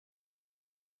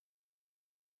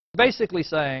Basically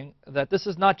saying that this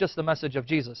is not just the message of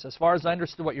Jesus. As far as I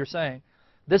understood what you're saying,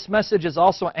 this message is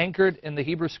also anchored in the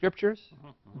Hebrew Scriptures.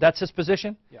 That's his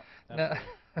position? Yeah. Now,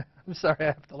 I'm sorry, I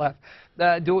have to laugh.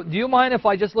 Do you mind if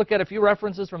I just look at a few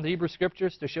references from the Hebrew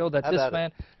Scriptures to show that this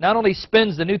man not only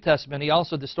spins the New Testament, he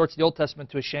also distorts the Old Testament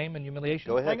to his shame and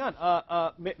humiliation? Go ahead. Hang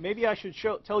on. Maybe I should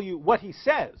tell you what he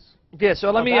says. Yeah,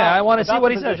 so let me, I want to see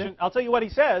what he says. I'll tell you what he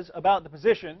says about the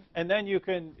position, and then you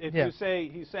can, if you say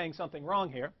he's saying something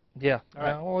wrong here. Yeah, all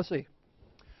right. Well, we'll see.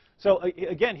 So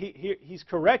again, he's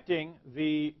correcting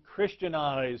the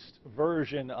Christianized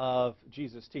version of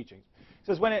Jesus' teachings. He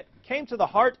says, when it came to the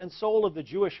heart and soul of the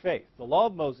Jewish faith, the law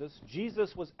of Moses,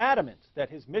 Jesus was adamant that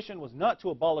his mission was not to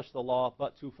abolish the law,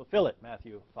 but to fulfill it,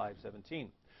 Matthew 5:17.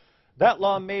 That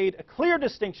law made a clear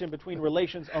distinction between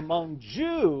relations among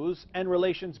Jews and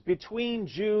relations between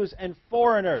Jews and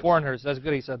foreigners. Foreigners, that's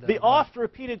good he said that. The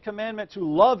oft-repeated commandment to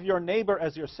love your neighbor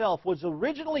as yourself was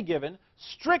originally given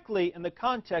strictly in the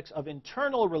context of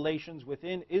internal relations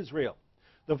within Israel.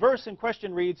 The verse in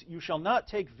question reads, "You shall not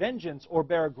take vengeance or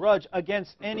bear a grudge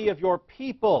against any of your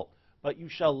people, but you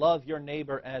shall love your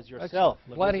neighbor as yourself."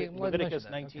 Leviticus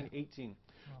 19:18.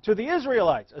 To the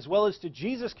Israelites, as well as to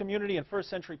Jesus' community in first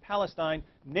century Palestine,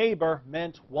 neighbor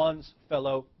meant one's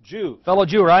fellow Jew. Fellow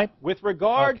Jew, right? With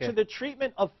regard to the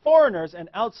treatment of foreigners and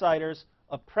outsiders,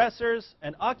 oppressors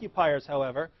and occupiers,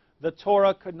 however, the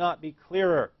Torah could not be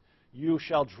clearer. You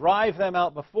shall drive them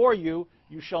out before you.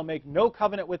 You shall make no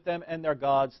covenant with them and their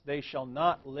gods. They shall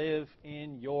not live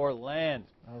in your land.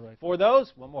 All right. For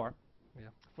those, one more. Yeah.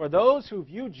 For those who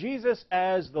view Jesus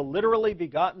as the literally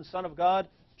begotten Son of God,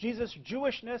 Jesus'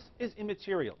 Jewishness is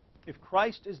immaterial. If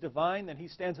Christ is divine, then he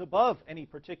stands above any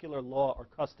particular law or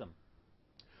custom.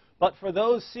 But for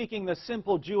those seeking the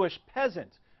simple Jewish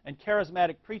peasant and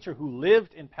charismatic preacher who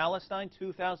lived in Palestine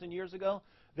 2,000 years ago,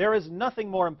 there is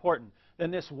nothing more important than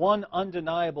this one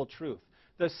undeniable truth.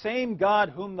 The same God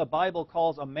whom the Bible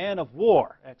calls a man of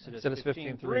war, Exodus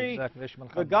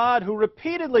 15:3, the God who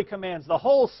repeatedly commands the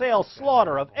wholesale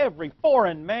slaughter of every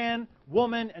foreign man,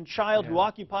 woman, and child who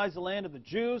occupies the land of the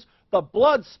Jews, the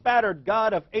blood-spattered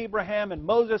God of Abraham and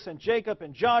Moses and Jacob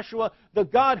and Joshua, the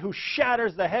God who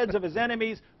shatters the heads of his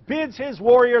enemies, bids his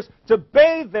warriors to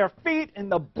bathe their feet in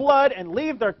the blood and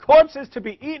leave their corpses to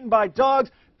be eaten by dogs.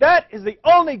 That is the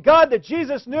only God that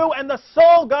Jesus knew and the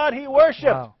sole God he worshipped.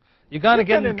 Wow. You're kind of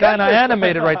getting kind of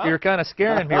animated right there. You're kind of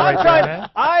scaring me right there, man.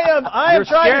 I am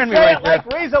trying to say it like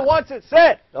Raza wants it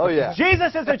said. Oh, yeah.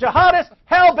 Jesus is a jihadist,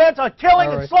 hell-bent on killing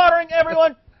and slaughtering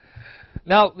everyone.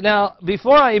 Now,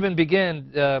 before I even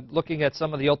begin looking at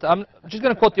some of the Old Testament, I'm just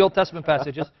going to quote the Old Testament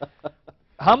passages.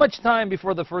 How much time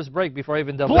before the first break, before I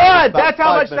even double? Blood! That's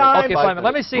how much time. Okay, 5 minutes.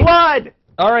 Let me see. Blood!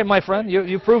 All right, my friend.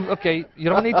 You proved, okay, you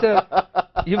don't need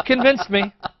to, you've convinced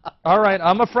me. All right,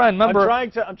 I'm a friend. Remember,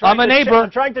 I'm a neighbor. I'm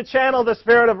trying to channel the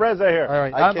spirit of Raza here. All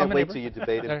right, I can't wait till you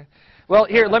debate it. Well,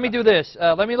 here, let me do this.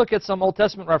 Let me look at some Old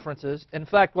Testament references. In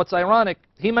fact, what's ironic,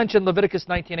 he mentioned Leviticus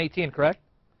 19:18, correct?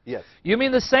 Yes. You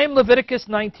mean the same Leviticus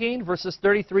 19, verses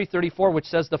 33, 34, which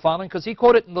says the following? Because he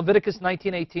quoted in Leviticus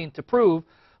 19:18 to prove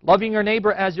loving your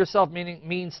neighbor as yourself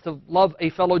means to love a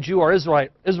fellow Jew or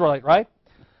Israelite, right?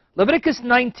 Leviticus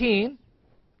 19,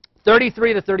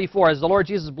 33 to 34, as the Lord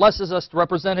Jesus blesses us to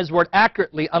represent his word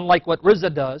accurately, unlike what Raza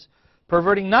does,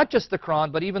 perverting not just the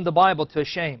Quran, but even the Bible to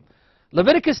shame.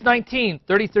 Leviticus 19,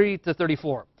 33 to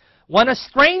 34. When a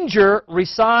stranger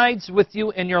resides with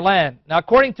you in your land. Now,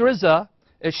 according to Raza,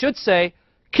 it should say,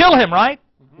 kill him, right?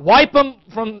 Wipe him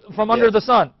from under the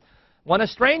sun. When a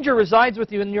stranger resides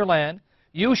with you in your land,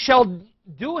 you shall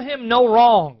do him no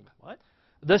wrong. What?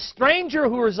 The stranger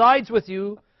who resides with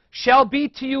you shall be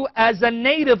to you as a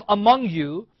native among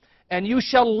you, and you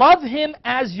shall love him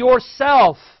as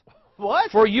yourself. What?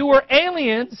 For you were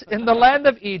aliens in the land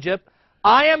of Egypt.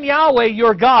 I am Yahweh,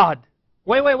 your God.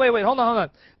 Wait, hold on.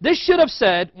 This should have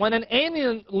said, when an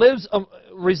alien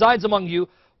resides among you,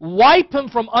 wipe him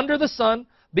from under the sun,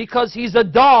 because he's a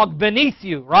dog beneath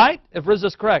you, right? If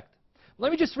Rizza's correct.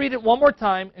 Let me just read it one more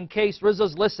time in case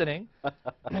Rizza's listening,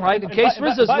 right? In case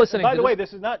Rizza's listening. By the way,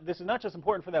 this is not just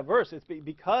important for that verse. It's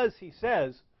because he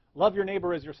says, "Love your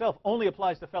neighbor as yourself," only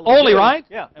applies to fellow Jews. Only, right?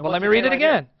 Yeah. Well, let me read it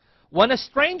again. When a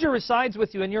stranger resides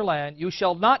with you in your land, you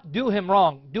shall not do him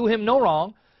wrong. Do him no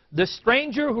wrong. The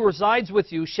stranger who resides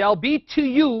with you shall be to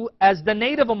you as the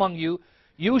native among you.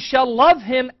 You shall love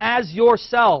him as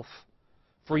yourself.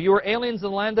 For you are aliens in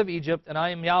the land of Egypt, and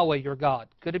I am Yahweh, your God.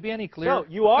 Could it be any clearer? So,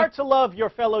 you are to love your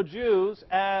fellow Jews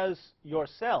as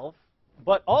yourself,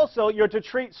 but also you're to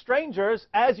treat strangers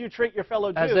as you treat your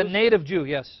fellow Jews. As a native Jew,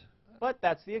 yes. But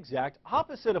that's the exact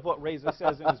opposite of what Raza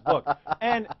says in his book.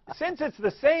 And since it's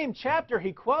the same chapter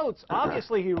he quotes,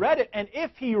 obviously he read it. And if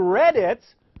he read it,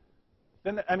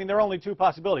 then, I mean, there are only two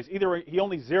possibilities. Either he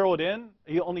only zeroed in,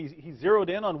 he zeroed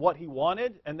in on what he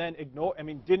wanted and then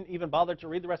didn't even bother to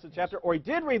read the rest of the chapter, or he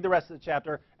did read the rest of the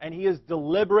chapter and he is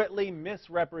deliberately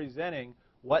misrepresenting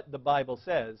what the Bible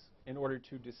says in order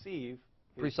to deceive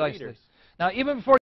his readers. Now, even before